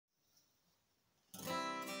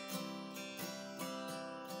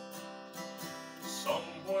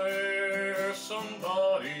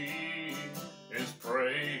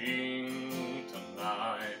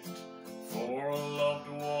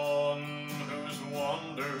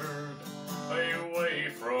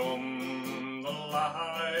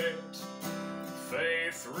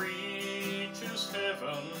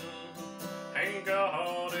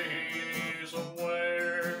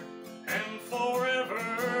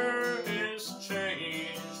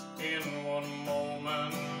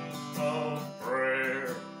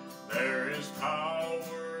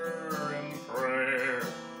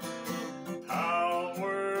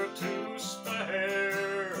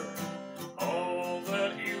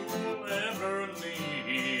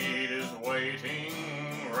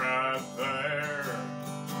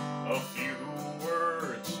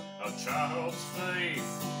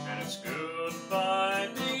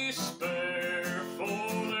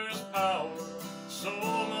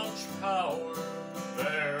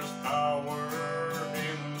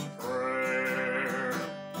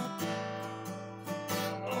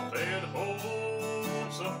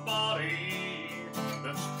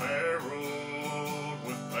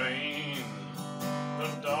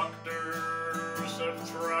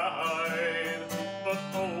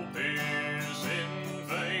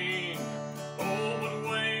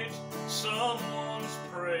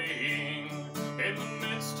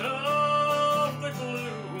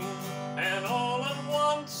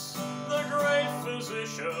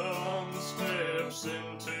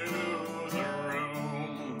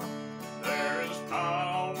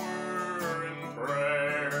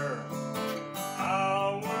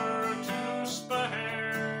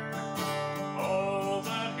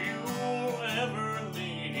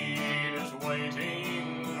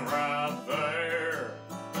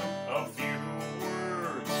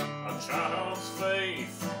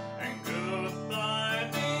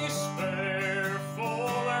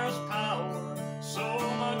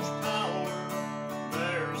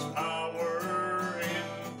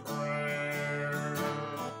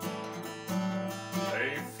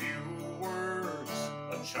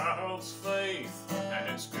faith, and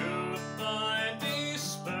it's goodbye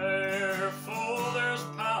despair, for there's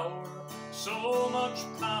power, so much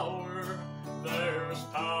power, there's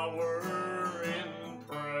power in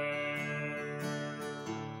prayer.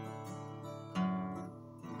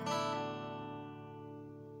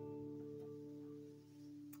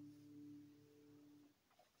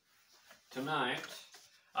 Tonight,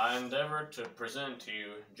 I endeavored to present to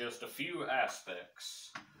you just a few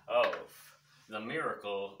aspects of the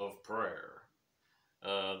miracle of prayer.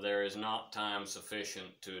 There is not time sufficient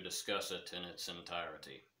to discuss it in its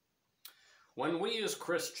entirety. When we as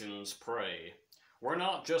Christians pray, we're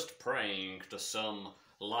not just praying to some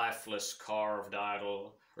lifeless carved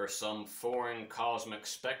idol or some foreign cosmic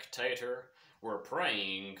spectator. We're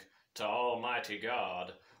praying to Almighty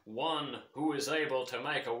God, one who is able to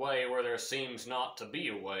make a way where there seems not to be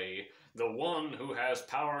a way, the one who has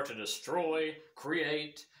power to destroy,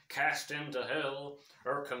 create, cast into hell,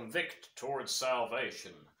 or convict towards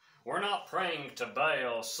salvation. We're not praying to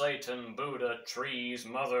Baal, Satan, Buddha, trees,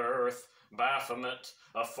 Mother Earth, Baphomet,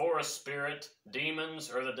 a forest spirit,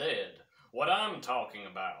 demons, or the dead. What I'm talking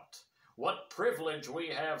about, what privilege we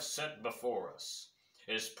have set before us,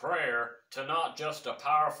 is prayer to not just a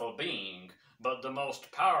powerful being, but the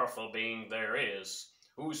most powerful being there is,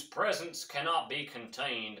 whose presence cannot be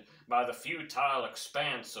contained by the futile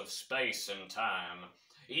expanse of space and time,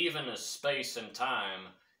 even as space and time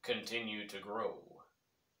continue to grow.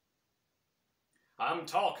 I'm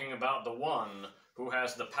talking about the one who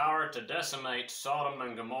has the power to decimate Sodom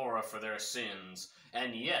and Gomorrah for their sins,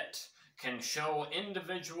 and yet can show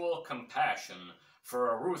individual compassion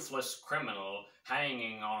for a ruthless criminal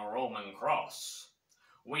hanging on a Roman cross.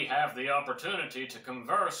 We have the opportunity to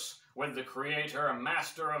converse with the Creator and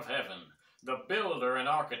Master of heaven, the builder and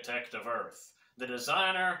architect of earth, the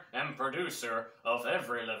designer and producer of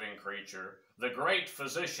every living creature, the great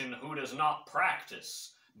physician who does not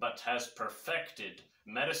practice, but has perfected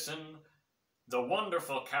medicine, the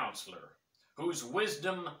wonderful counselor, whose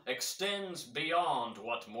wisdom extends beyond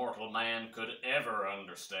what mortal man could ever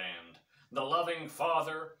understand, the loving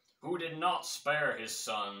Father who did not spare his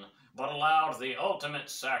Son, but allowed the ultimate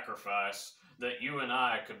sacrifice that you and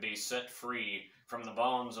I could be set free from the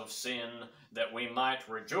bonds of sin, that we might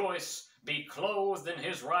rejoice, be clothed in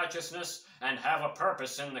his righteousness, and have a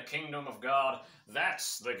purpose in the kingdom of God.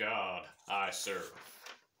 That's the God I serve.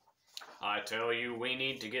 I tell you, we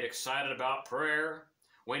need to get excited about prayer.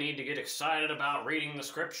 We need to get excited about reading the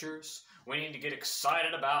scriptures. We need to get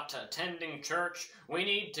excited about attending church. We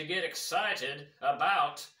need to get excited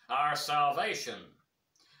about our salvation.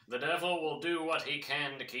 The devil will do what he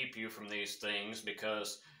can to keep you from these things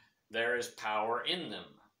because there is power in them.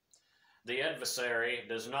 The adversary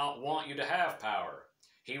does not want you to have power.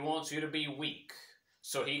 He wants you to be weak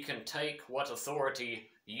so he can take what authority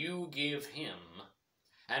you give him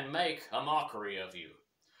and make a mockery of you.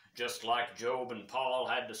 Just like Job and Paul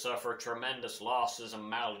had to suffer tremendous losses and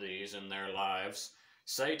maladies in their lives,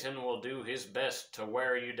 Satan will do his best to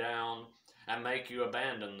wear you down and make you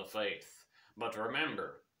abandon the faith. But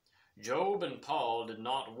remember, Job and Paul did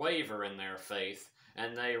not waver in their faith,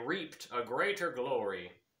 and they reaped a greater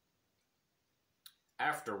glory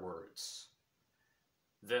afterwards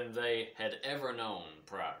than they had ever known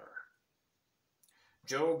prior.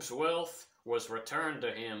 Job's wealth was returned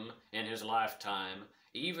to him in his lifetime,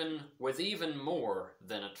 even more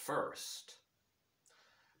than at first.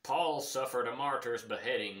 Paul suffered a martyr's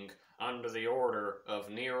beheading under the order of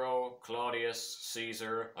Nero, Claudius,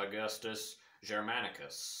 Caesar, Augustus,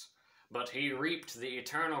 Germanicus, but he reaped the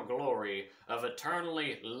eternal glory of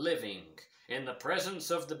eternally living in the presence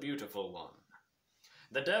of the Beautiful One.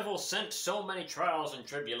 The devil sent so many trials and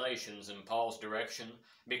tribulations in Paul's direction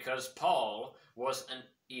because Paul was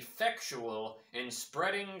effectual in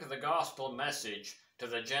spreading the gospel message to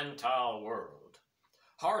the Gentile world.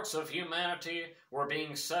 Hearts of humanity were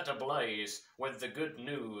being set ablaze with the good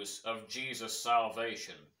news of Jesus'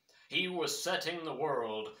 salvation. He was setting the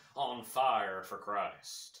world on fire for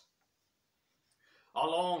Christ.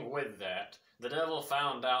 Along with that, the devil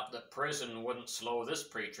found out that prison wouldn't slow this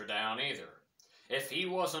preacher down either. If he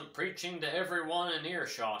wasn't preaching to everyone in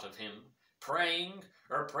earshot of him, praying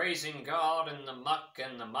or praising God in the muck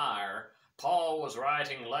and the mire, Paul was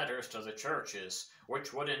writing letters to the churches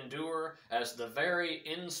which would endure as the very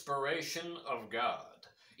inspiration of God,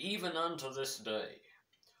 even unto this day.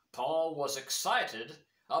 Paul was excited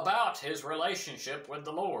about his relationship with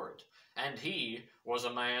the Lord, and he was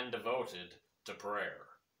a man devoted to prayer.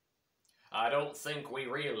 I don't think we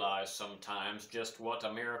realize sometimes just what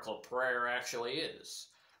a miracle prayer actually is.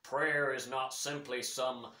 Prayer is not simply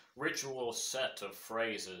some ritual set of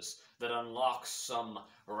phrases that unlocks some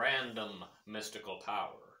random mystical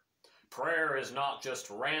power. Prayer is not just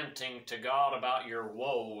ranting to God about your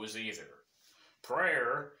woes either.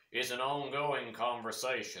 Prayer is an ongoing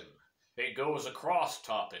conversation. It goes across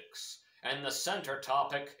topics, and the center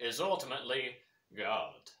topic is ultimately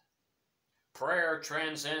God. Prayer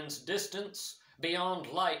transcends distance beyond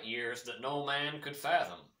light years that no man could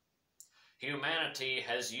fathom. Humanity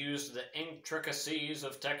has used the intricacies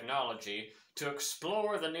of technology to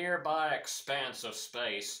explore the nearby expanse of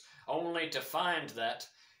space, only to find that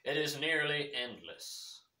it is nearly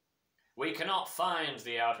endless. We cannot find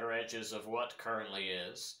the outer edges of what currently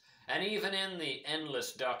is, and even in the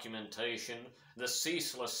endless documentation, the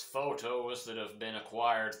ceaseless photos that have been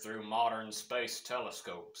acquired through modern space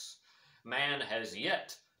telescopes, man has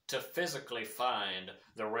yet to physically find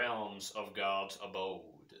the realms of God's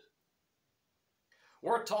abode.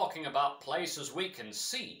 We're talking about places we can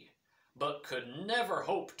see, but could never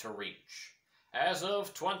hope to reach. As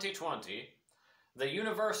of 2020, the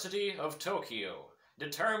University of Tokyo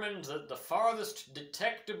determined that the farthest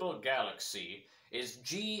detectable galaxy is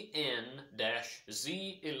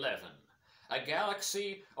GN-Z11, a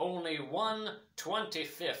galaxy only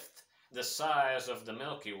 1/25th the size of the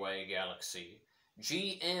Milky Way galaxy.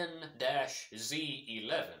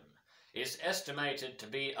 GN-Z11 is estimated to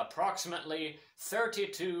be approximately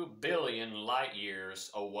 32 billion light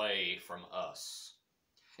years away from us.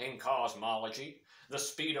 In cosmology, the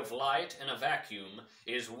speed of light in a vacuum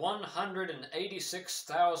is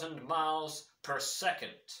 186,000 miles per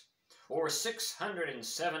second, or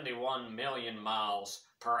 671 million miles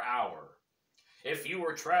per hour. If you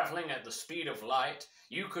were traveling at the speed of light,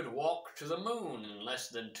 you could walk to the moon in less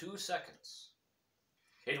than 2 seconds.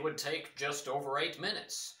 It would take just over 8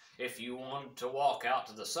 minutes if you wanted to walk out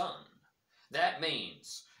to the sun. That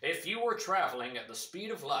means, if you were traveling at the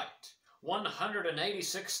speed of light,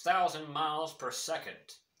 186,000 miles per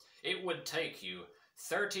second, it would take you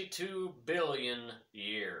 32 billion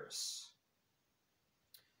years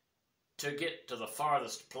to get to the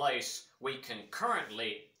farthest place we can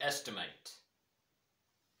currently estimate.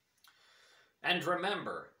 And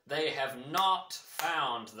remember, they have not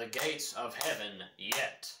found the gates of heaven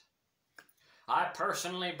yet. I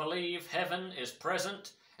personally believe heaven is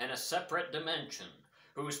present in a separate dimension,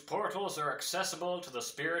 whose portals are accessible to the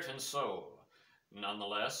spirit and soul.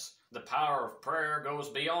 Nonetheless, the power of prayer goes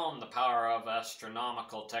beyond the power of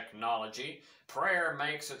astronomical technology. Prayer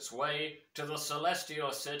makes its way to the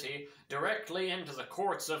celestial city, directly into the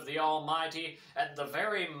courts of the Almighty, at the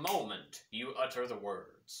very moment you utter the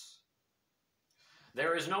words.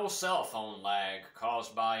 There is no cell phone lag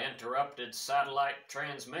caused by interrupted satellite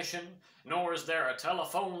transmission, nor is there a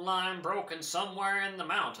telephone line broken somewhere in the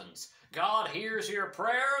mountains. God hears your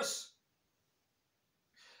prayers,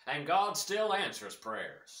 and God still answers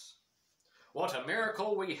prayers. What a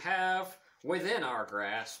miracle we have within our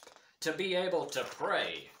grasp to be able to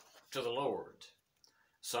pray to the Lord.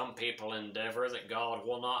 Some people endeavor that God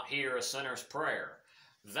will not hear a sinner's prayer.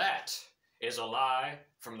 That is a lie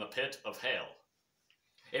from the pit of hell.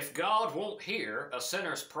 If God won't hear a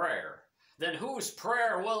sinner's prayer, then whose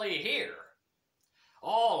prayer will he hear?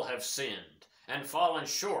 All have sinned and fallen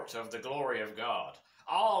short of the glory of God.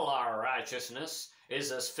 All our righteousness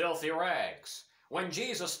is as filthy rags. When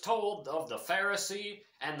Jesus told of the Pharisee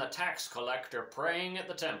and the tax collector praying at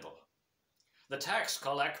the temple, the tax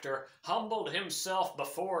collector humbled himself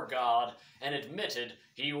before God and admitted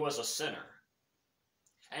he was a sinner.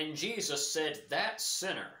 And Jesus said that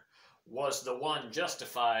sinner was the one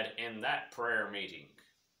justified in that prayer meeting.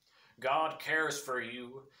 God cares for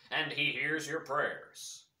you, and he hears your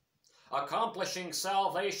prayers. Accomplishing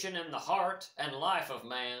salvation in the heart and life of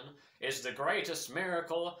man is the greatest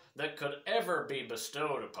miracle that could ever be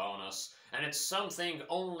bestowed upon us, and it's something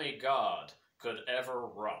only God could ever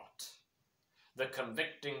wrought. The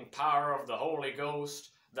convicting power of the Holy Ghost,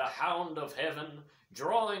 the hound of heaven,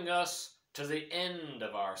 drawing us to the end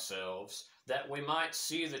of ourselves, that we might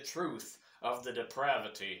see the truth of the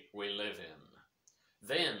depravity we live in.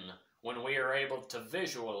 Then, when we are able to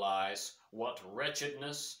visualize what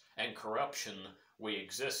wretchedness and corruption we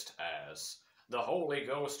exist as, the Holy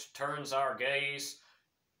Ghost turns our gaze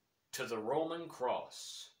to the Roman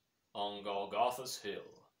cross on Golgotha's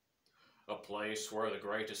hill, a place where the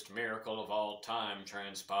greatest miracle of all time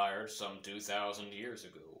transpired some 2,000 years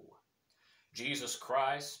ago. Jesus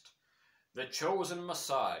Christ, the chosen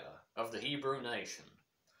Messiah of the Hebrew nation,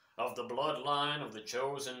 of the bloodline of the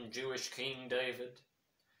chosen Jewish King David,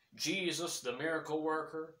 Jesus the miracle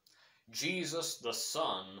worker, Jesus the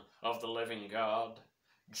Son of the living God,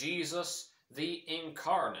 Jesus the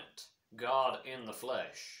incarnate God in the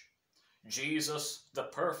flesh. Jesus, the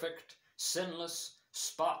perfect, sinless,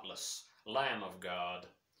 spotless Lamb of God,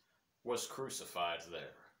 was crucified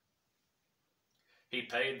there. He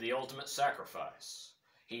paid the ultimate sacrifice.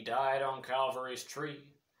 He died on Calvary's tree.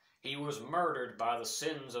 He was murdered by the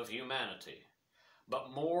sins of humanity.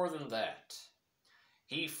 But more than that,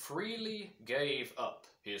 he freely gave up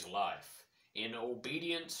his life in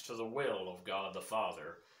obedience to the will of God the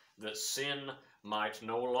Father, that sin might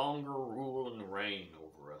no longer rule and reign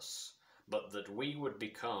over us, but that we would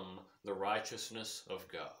become the righteousness of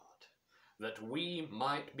God, that we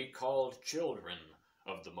might be called children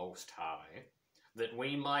of the Most High, that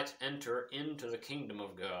we might enter into the kingdom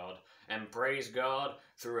of God and praise God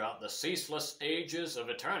throughout the ceaseless ages of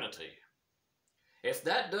eternity. If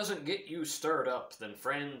that doesn't get you stirred up, then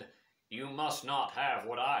friend, you must not have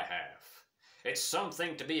what I have. It's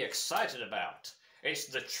something to be excited about. It's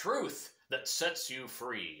the truth that sets you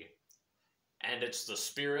free, and it's the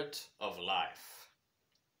Spirit of life.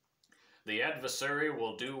 The adversary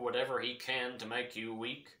will do whatever he can to make you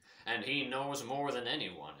weak, and he knows more than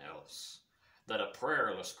anyone else that a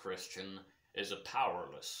prayerless Christian is a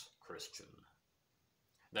powerless Christian.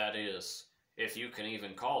 That is, if you can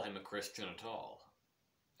even call him a Christian at all.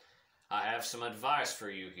 I have some advice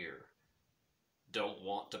for you here. Don't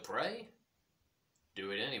want to pray?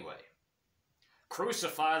 Do it anyway.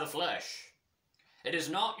 Crucify the flesh. It is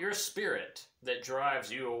not your spirit that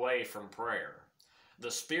drives you away from prayer.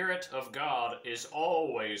 The Spirit of God is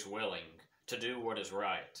always willing to do what is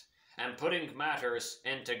right, and putting matters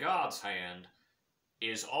into God's hand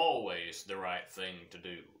is always the right thing to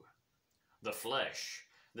do. The flesh,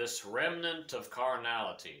 this remnant of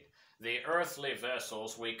carnality, the earthly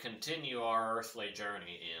vessels we continue our earthly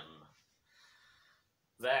journey in,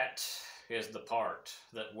 that is the part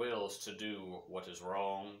that wills to do what is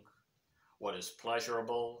wrong, what is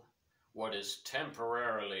pleasurable, what is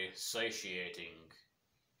temporarily satiating,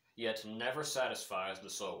 yet never satisfies the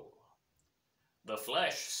soul. The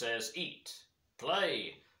flesh says eat,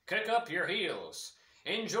 play, kick up your heels,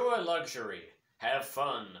 enjoy luxury, have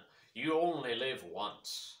fun, you only live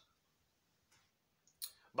once.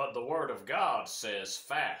 But the Word of God says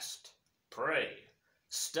fast, pray,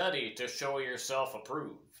 study to show yourself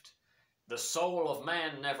approved. The soul of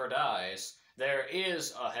man never dies. There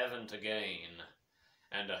is a heaven to gain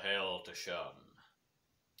and a hell to shun.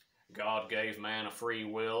 God gave man a free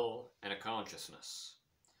will and a consciousness.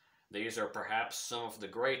 These are perhaps some of the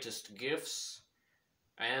greatest gifts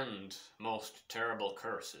and most terrible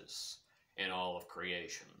curses in all of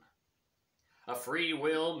creation. A free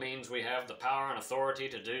will means we have the power and authority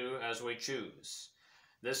to do as we choose.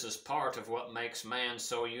 This is part of what makes man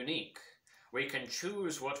so unique. We can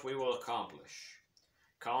choose what we will accomplish.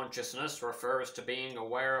 Consciousness refers to being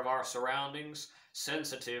aware of our surroundings,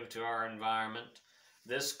 sensitive to our environment.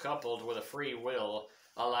 This, coupled with a free will,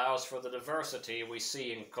 allows for the diversity we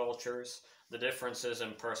see in cultures, the differences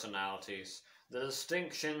in personalities, the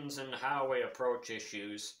distinctions in how we approach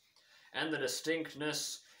issues, and the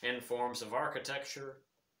distinctness in forms of architecture,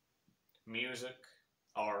 music,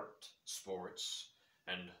 art, sports,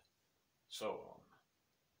 and so on.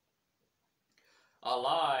 A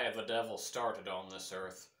lie the devil started on this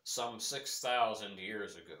earth some 6,000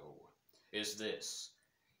 years ago is this: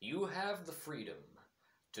 you have the freedom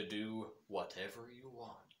to do whatever you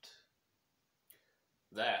want.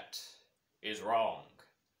 That is wrong.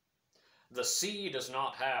 The sea does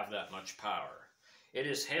not have that much power. It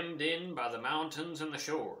is hemmed in by the mountains and the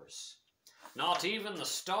shores. Not even the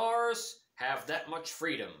stars have that much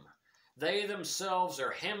freedom. They themselves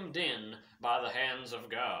are hemmed in by the hands of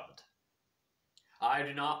God. I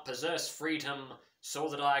do not possess freedom so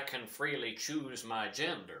that I can freely choose my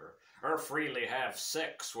gender, or freely have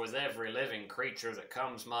sex with every living creature that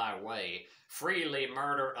comes my way, freely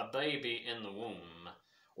murder a baby in the womb,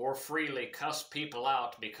 or freely cuss people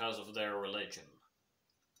out because of their religion.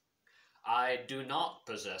 I do not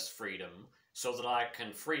possess freedom so that I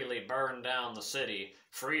can freely burn down the city,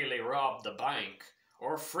 freely rob the bank,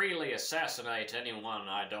 or freely assassinate anyone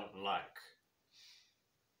I don't like.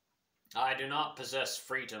 I do not possess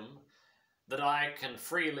freedom that I can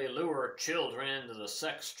freely lure children into the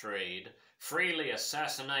sex trade, freely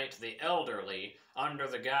assassinate the elderly under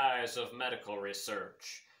the guise of medical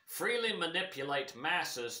research, freely manipulate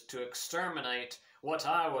masses to exterminate what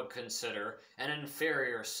I would consider an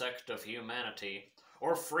inferior sect of humanity,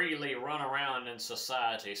 or freely run around in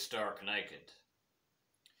society stark naked.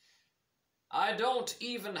 I don't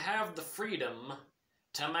even have the freedom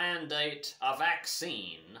to mandate a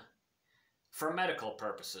vaccine for medical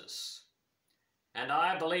purposes. And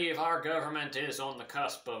I believe our government is on the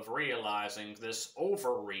cusp of realizing this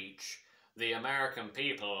overreach the American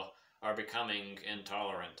people are becoming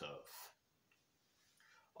intolerant of.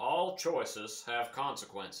 All choices have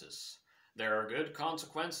consequences. There are good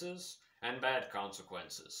consequences and bad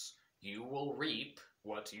consequences. You will reap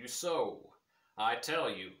what you sow. I tell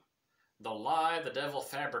you, the lie the devil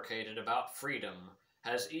fabricated about freedom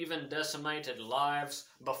has even decimated lives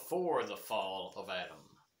before the fall of Adam.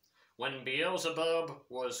 When Beelzebub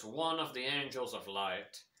was one of the angels of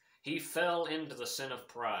light, he fell into the sin of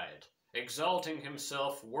pride, exalting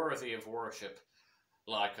himself worthy of worship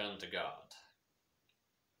like unto God.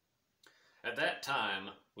 At that time,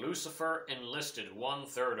 Lucifer enlisted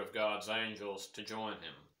 1/3 of God's angels to join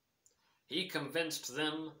him. He convinced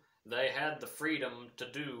them they had the freedom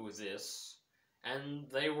to do this, and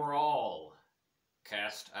they were all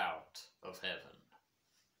cast out of heaven.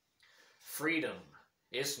 Freedom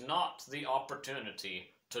is not the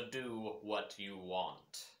opportunity to do what you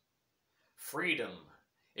want. Freedom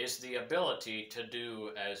is the ability to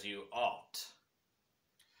do as you ought.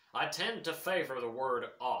 I tend to favor the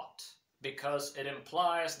word ought because it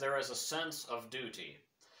implies there is a sense of duty,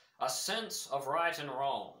 a sense of right and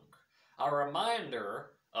wrong, a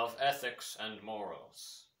reminder of ethics and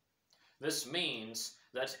morals. This means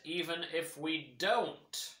that even if we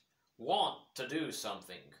don't want to do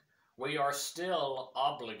something, we are still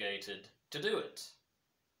obligated to do it.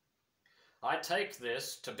 I take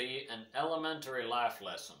this to be an elementary life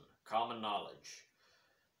lesson, common knowledge.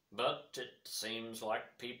 But it seems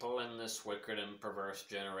like people in this wicked and perverse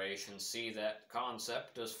generation see that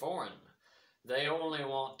concept as foreign. They only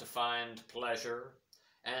want to find pleasure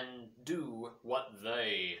and do what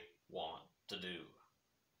they want to do.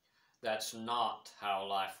 That's not how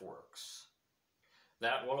life works.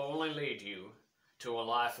 That will only lead you to a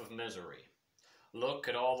life of misery. Look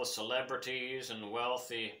at all the celebrities and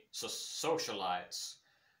wealthy socialites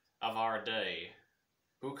of our day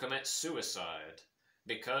who commit suicide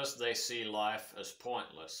because they see life as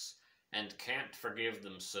pointless and can't forgive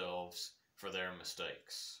themselves for their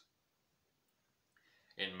mistakes.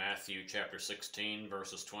 In Matthew chapter 16,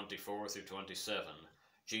 verses 24 through 27,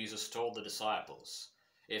 Jesus told the disciples,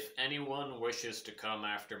 "If anyone wishes to come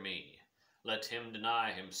after me, let him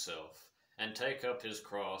deny himself and take up his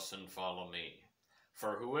cross and follow me.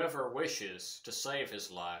 For whoever wishes to save his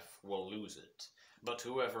life will lose it, but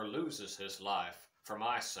whoever loses his life for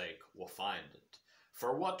my sake will find it.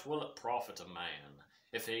 For what will it profit a man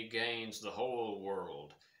if he gains the whole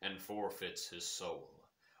world and forfeits his soul?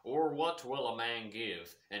 Or what will a man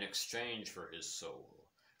give in exchange for his soul?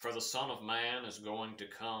 For the Son of Man is going to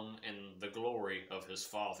come in the glory of his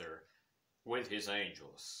Father with his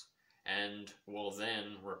angels, and will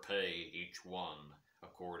then repay each one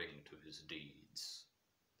according to his deeds."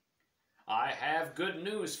 I have good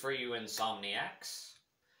news for you, insomniacs.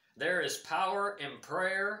 There is power in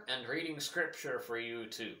prayer and reading scripture for you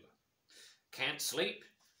too. Can't sleep?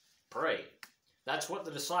 Pray. That's what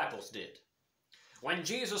the disciples did. When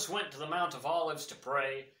Jesus went to the Mount of Olives to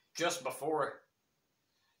pray just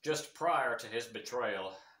prior to his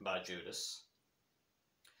betrayal by Judas,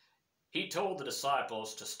 he told the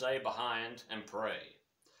disciples to stay behind and pray.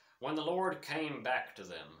 When the Lord came back to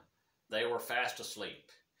them, they were fast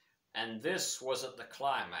asleep, and this was at the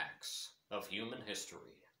climax of human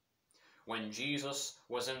history, when Jesus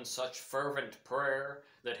was in such fervent prayer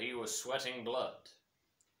that he was sweating blood.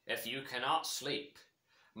 If you cannot sleep,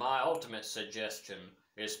 my ultimate suggestion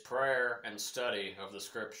is prayer and study of the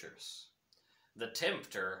Scriptures. The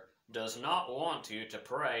tempter does not want you to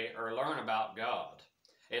pray or learn about God.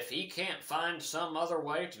 If he can't find some other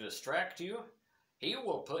way to distract you, he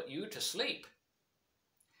will put you to sleep.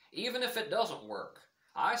 Even if it doesn't work,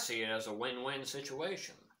 I see it as a win-win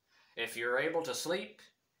situation. If you're able to sleep,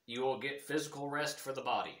 you will get physical rest for the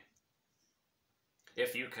body.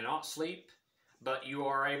 If you cannot sleep, but you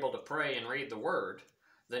are able to pray and read the Word,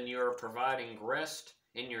 then you are providing rest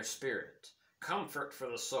in your spirit, comfort for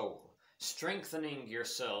the soul, strengthening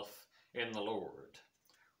yourself in the Lord,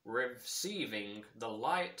 receiving the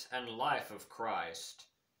light and life of Christ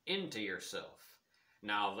into yourself.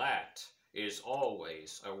 Now that is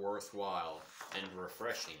always a worthwhile and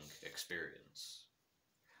refreshing experience.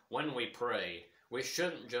 When we pray, we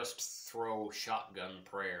shouldn't just throw shotgun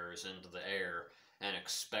prayers into the air and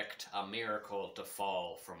expect a miracle to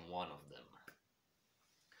fall from one of them.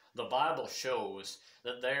 The Bible shows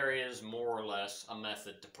that there is more or less a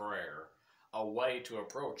method to prayer, a way to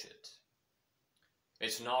approach it.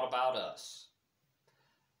 It's not about us.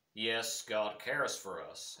 Yes, God cares for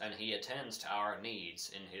us, and He attends to our needs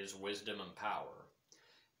in His wisdom and power.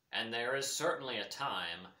 And there is certainly a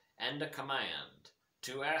time and a command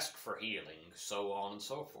to ask for healing, so on and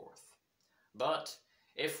so forth. But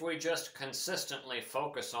if we just consistently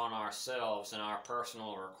focus on ourselves and our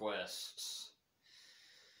personal requests,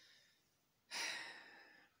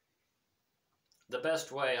 the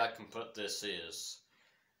best way I can put this is,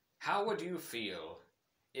 how would you feel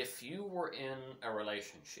if you were in a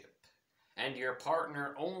relationship and your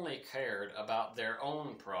partner only cared about their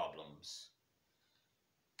own problems,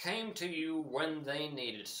 came to you when they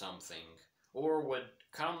needed something, or would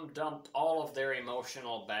come dump all of their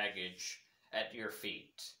emotional baggage at your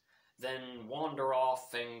feet, then wander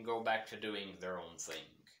off and go back to doing their own thing?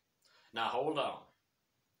 Now hold on.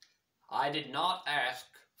 I did not ask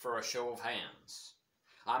for a show of hands.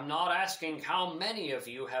 I'm not asking how many of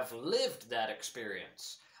you have lived that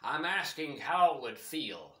experience. I'm asking how it would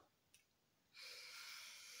feel.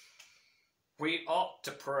 We ought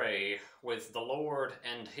to pray with the Lord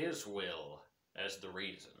and His will as the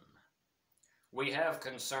reason. We have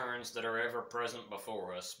concerns that are ever present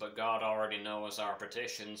before us, but God already knows our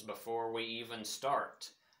petitions before we even start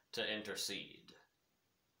to intercede.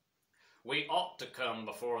 We ought to come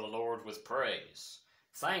before the Lord with praise,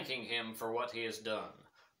 thanking Him for what He has done,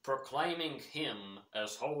 proclaiming Him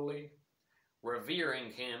as holy,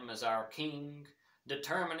 revering Him as our King,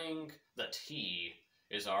 determining that He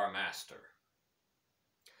is our Master.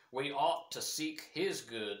 We ought to seek His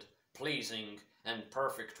good, pleasing, and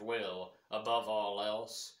perfect will above all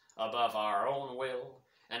else, above our own will,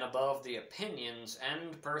 and above the opinions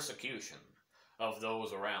and persecution of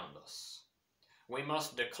those around us. We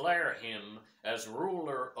must declare Him as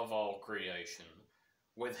ruler of all creation,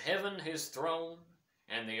 with heaven His throne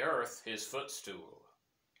and the earth His footstool.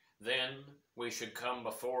 Then we should come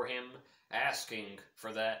before Him asking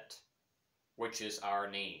for that which is our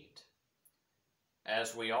need,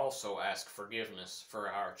 as we also ask forgiveness for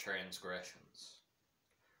our transgressions.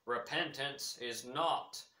 Repentance is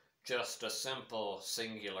not just a simple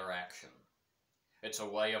singular action. It's a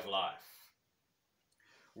way of life,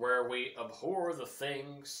 where we abhor the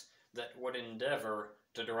things that would endeavor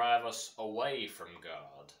to drive us away from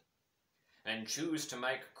God, and choose to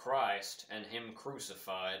make Christ and Him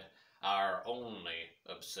crucified our only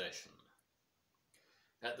obsession.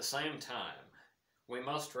 At the same time, we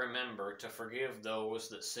must remember to forgive those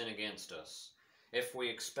that sin against us. If we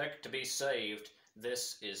expect to be saved,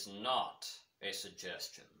 this is not a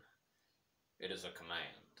suggestion. It is a command.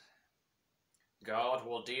 God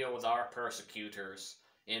will deal with our persecutors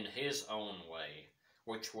in His own way,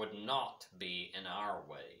 which would not be in our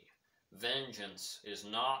way. Vengeance is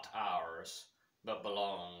not ours, but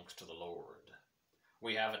belongs to the Lord.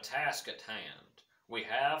 We have a task at hand. We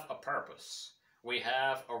have a purpose. We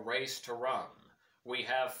have a race to run. We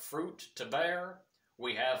have fruit to bear.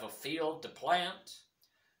 We have a field to plant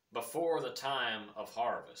before the time of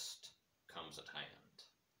harvest comes at hand.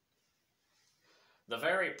 The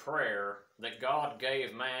very prayer that God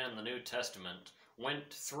gave man in the New Testament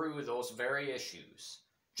went through those very issues.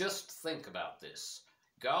 Just think about this.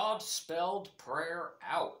 God spelled prayer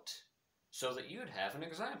out so that you'd have an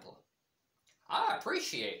example. I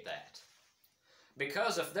appreciate that,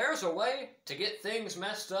 because if there's a way to get things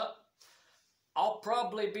messed up, I'll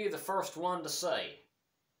probably be the first one to say,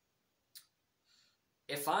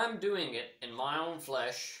 if I'm doing it in my own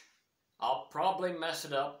flesh, I'll probably mess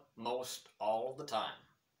it up most all the time.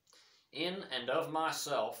 In and of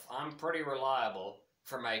myself, I'm pretty reliable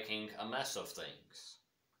for making a mess of things.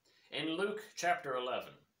 In Luke chapter 11,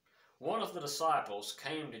 one of the disciples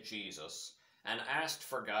came to Jesus and asked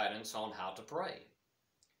for guidance on how to pray.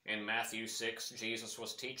 In Matthew 6, Jesus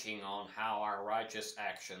was teaching on how our righteous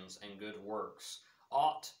actions and good works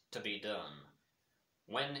ought to be done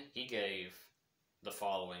when He gave the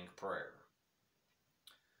following prayer.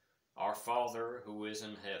 Our Father who is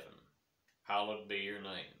in heaven, hallowed be your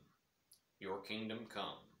name. Your kingdom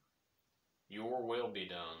come. Your will be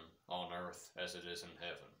done on earth as it is in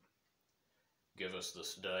heaven. Give us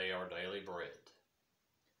this day our daily bread,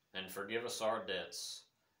 and forgive us our debts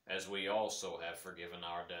as we also have forgiven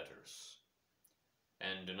our debtors.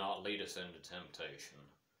 And do not lead us into temptation,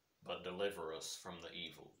 but deliver us from the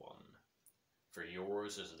evil one. For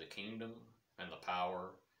yours is the kingdom, and the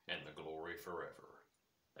power, and the glory forever.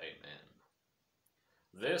 Amen.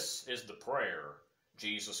 This is the prayer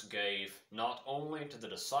Jesus gave not only to the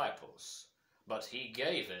disciples, but He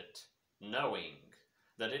gave it knowing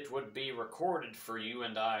that it would be recorded for you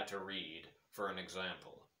and I to read for an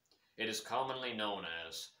example. It is commonly known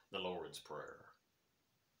as the Lord's Prayer.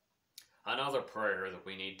 Another prayer that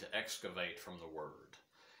we need to excavate from the Word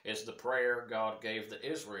is the prayer God gave the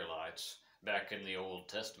Israelites back in the Old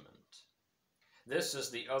Testament. This is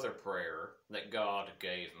the other prayer that God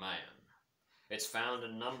gave man. It's found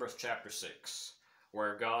in Numbers chapter 6,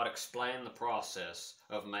 where God explained the process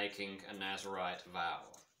of making a Nazirite vow.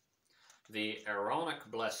 The Aaronic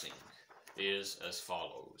blessing is as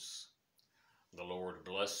follows. The Lord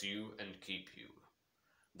bless you and keep you.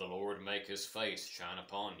 The Lord make his face shine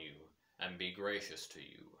upon you and be gracious to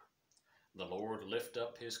you. The Lord lift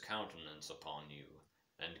up his countenance upon you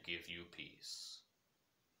and give you peace.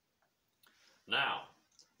 Now,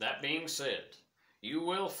 that being said, you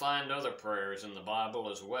will find other prayers in the Bible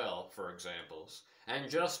as well for examples, and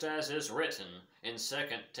just as is written in 2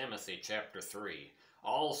 Timothy chapter 3,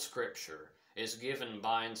 all Scripture is given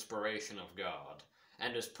by inspiration of God,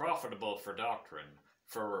 and is profitable for doctrine,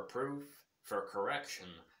 for reproof, for correction,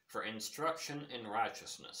 for instruction in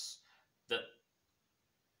righteousness, that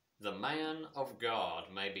the man of God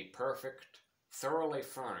may be perfect, thoroughly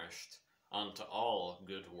furnished unto all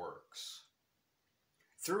good works.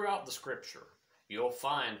 Throughout the Scripture, you'll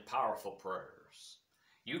find powerful prayers.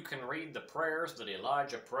 You can read the prayers that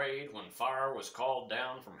Elijah prayed when fire was called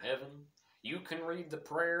down from heaven. You can read the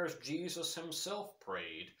prayers Jesus himself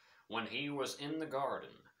prayed when he was in the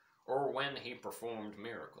garden, or when he performed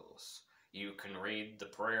miracles. You can read the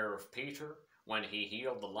prayer of Peter when he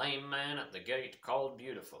healed the lame man at the gate called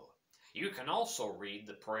Beautiful. You can also read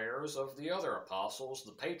the prayers of the other apostles,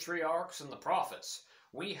 the patriarchs, and the prophets.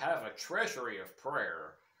 We have a treasury of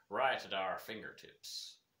prayer right at our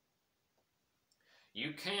fingertips.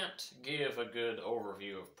 You can't give a good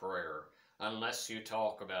overview of prayer unless you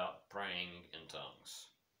talk about praying in tongues.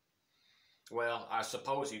 Well, I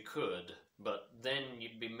suppose you could, but then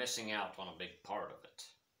you'd be missing out on a big part of it.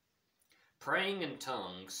 Praying in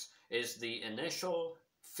tongues is the initial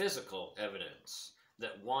physical evidence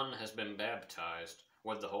that one has been baptized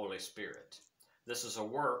with the Holy Spirit. This is a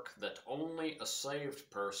work that only a saved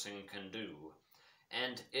person can do,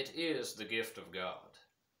 and it is the gift of God.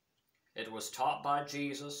 It was taught by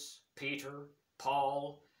Jesus, Peter,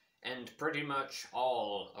 Paul, and pretty much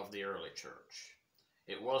all of the early church.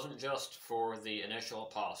 It wasn't just for the initial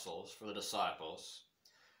apostles, for the disciples.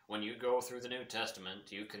 When you go through the New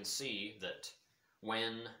Testament, you can see that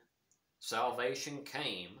when salvation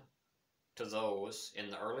came to those in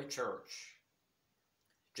the early church,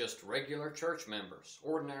 just regular church members,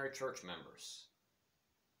 ordinary church members,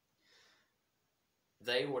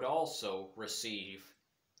 they would also receive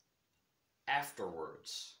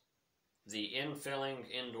afterwards the infilling,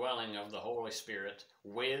 indwelling of the Holy Spirit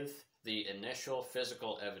with the initial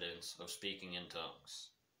physical evidence of speaking in tongues.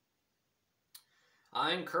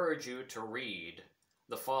 I encourage you to read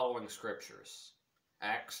the following scriptures.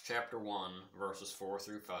 Acts chapter 1, verses 4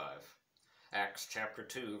 through 5. Acts chapter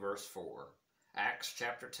 2, verse 4. Acts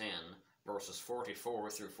chapter 10, verses 44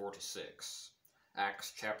 through 46.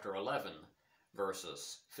 Acts chapter 11,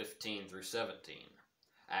 verses 15 through 17.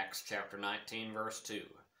 Acts chapter 19, verse 2.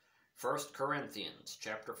 1 Corinthians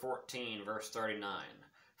chapter 14, verse 39.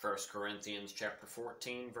 1 Corinthians chapter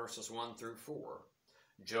 14, verses 1 through 4.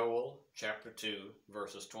 Joel chapter 2,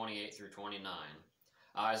 verses 28 through 29.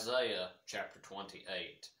 Isaiah chapter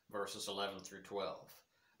 28, verses 11 through 12.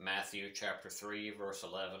 Matthew chapter 3, verse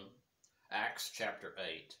 11. Acts chapter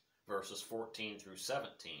 8, verses 14 through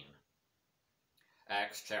 17.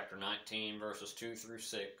 Acts chapter 19, verses 2 through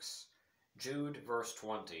 6. Jude, verse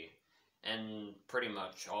 20. And pretty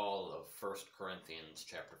much all of 1 Corinthians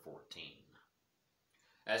chapter 14.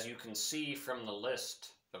 As you can see from the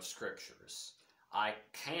list of scriptures, I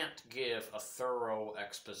can't give a thorough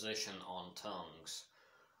exposition on tongues,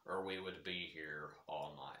 or we would be here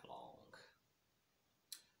all night long.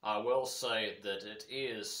 I will say that it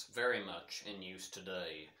is very much in use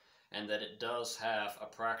today, and that it does have a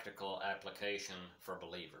practical application for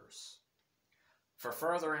believers. For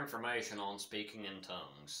further information on speaking in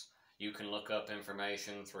tongues, you can look up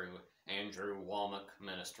information through Andrew Womack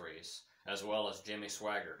Ministries, as well as Jimmy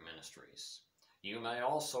Swaggart Ministries. You may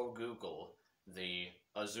also Google the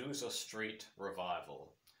Azusa Street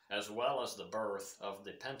Revival, as well as the birth of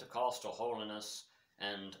the Pentecostal Holiness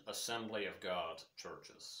and Assembly of God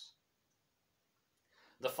churches.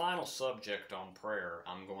 The final subject on prayer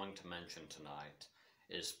I'm going to mention tonight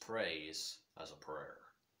is praise as a prayer.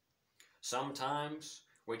 Sometimes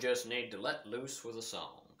we just need to let loose with a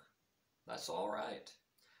song. That's all right,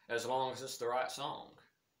 as long as it's the right song.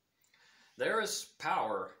 There is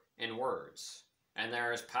power in words, and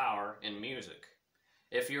there is power in music.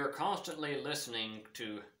 If you're constantly listening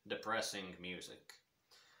to depressing music,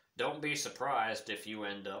 don't be surprised if you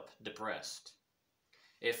end up depressed.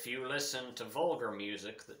 If you listen to vulgar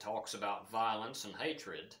music that talks about violence and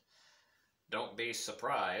hatred, don't be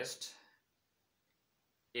surprised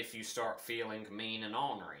if you start feeling mean and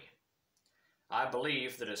ornery. I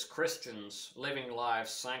believe that as Christians living lives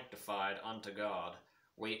sanctified unto God,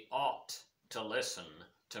 we ought to listen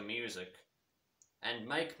to music and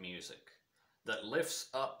make music that lifts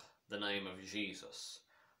up the name of Jesus,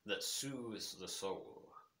 that soothes the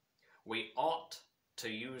soul. We ought to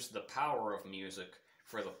use the power of music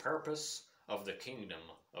for the purpose of the kingdom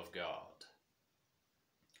of God.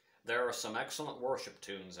 There are some excellent worship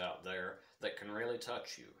tunes out there that can really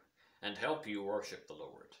touch you and help you worship the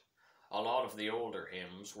Lord. A lot of the older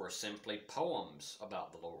hymns were simply poems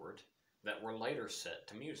about the Lord that were later set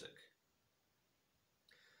to music.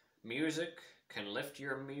 Music can lift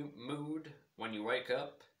your mood when you wake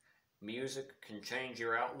up. Music can change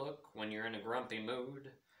your outlook when you're in a grumpy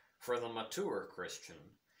mood. For the mature Christian,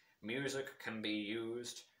 music can be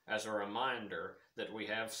used as a reminder that we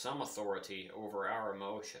have some authority over our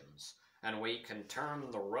emotions, and we can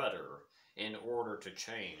turn the rudder in order to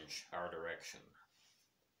change our direction.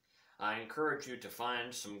 I encourage you to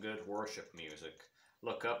find some good worship music.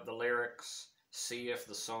 Look up the lyrics, see if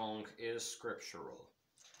the song is scriptural.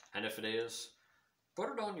 And if it is,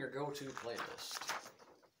 put it on your go-to playlist.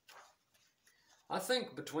 I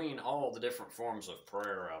think between all the different forms of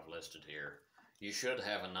prayer I've listed here, you should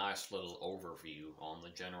have a nice little overview on the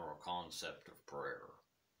general concept of prayer.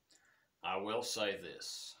 I will say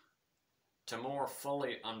this. To more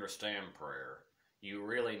fully understand prayer, you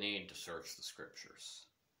really need to search the scriptures.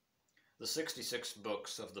 The 66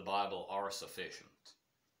 books of the Bible are sufficient.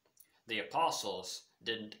 The apostles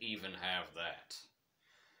didn't even have that.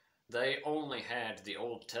 They only had the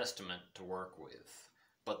Old Testament to work with,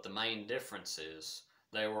 but the main difference is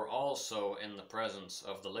they were also in the presence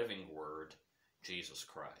of the living Word, Jesus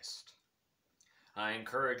Christ. I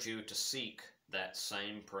encourage you to seek that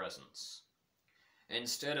same presence.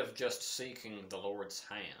 Instead of just seeking the Lord's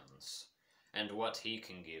hands and what He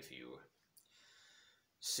can give you,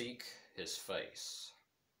 seek His face.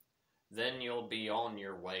 Then you'll be on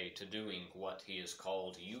your way to doing what He has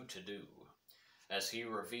called you to do, as He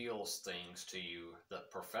reveals things to you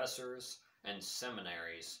that professors and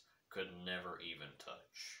seminaries could never even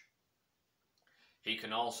touch. He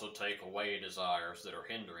can also take away desires that are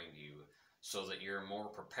hindering you so that you're more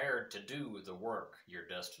prepared to do the work you're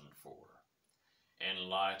destined for. In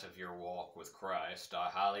light of your walk with Christ, I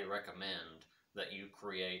highly recommend that you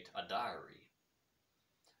create a diary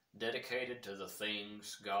dedicated to the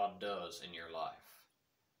things God does in your life,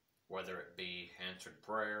 whether it be answered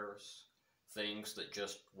prayers, things that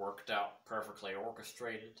just worked out perfectly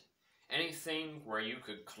orchestrated, anything where you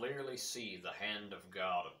could clearly see the hand of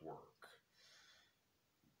God at work.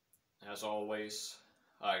 As always,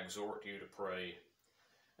 I exhort you to pray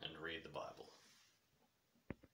and read the Bible.